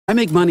I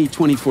make money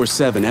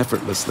 24/7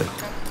 effortlessly.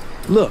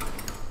 Look,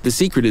 the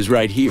secret is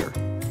right here.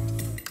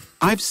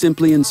 I've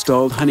simply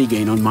installed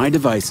Honeygain on my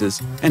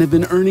devices and have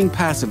been earning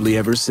passively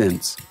ever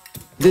since.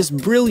 This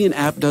brilliant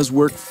app does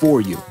work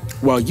for you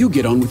while you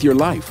get on with your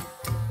life.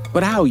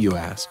 But how, you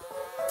ask?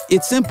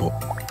 It's simple.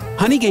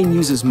 Honeygain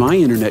uses my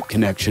internet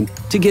connection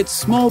to get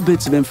small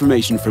bits of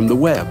information from the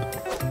web.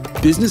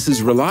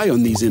 Businesses rely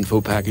on these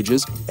info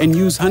packages and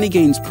use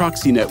Honeygain's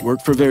proxy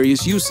network for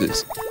various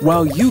uses,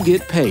 while you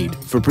get paid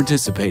for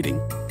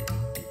participating.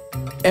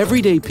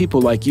 Everyday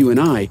people like you and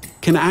I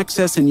can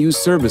access and use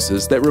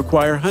services that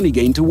require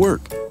Honeygain to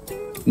work.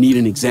 Need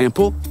an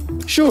example?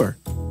 Sure.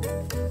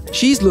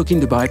 She's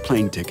looking to buy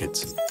plane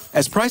tickets.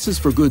 As prices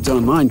for goods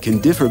online can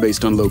differ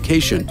based on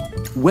location,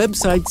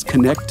 websites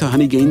connect to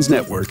Honeygain's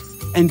network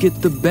and get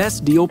the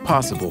best deal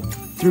possible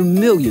through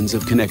millions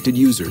of connected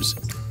users.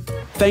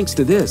 Thanks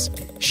to this,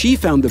 she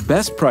found the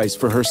best price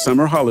for her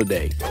summer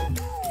holiday.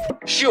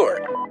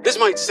 Sure, this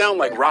might sound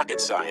like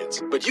rocket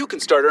science, but you can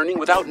start earning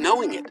without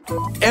knowing it.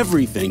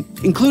 Everything,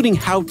 including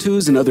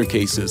how-tos and other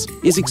cases,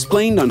 is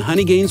explained on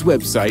Honeygain's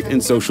website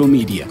and social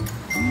media.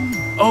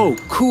 Oh,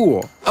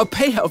 cool, a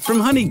payout from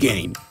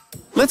Honeygain.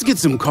 Let's get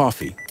some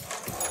coffee.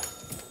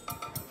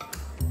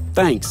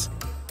 Thanks.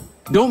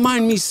 Don't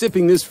mind me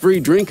sipping this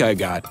free drink I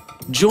got.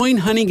 Join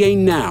Honeygain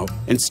now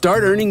and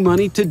start earning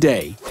money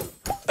today.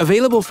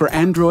 Available for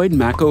Android,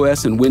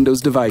 macOS, and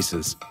Windows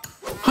devices.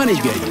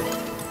 Honeygain.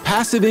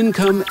 Passive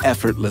income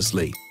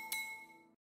effortlessly.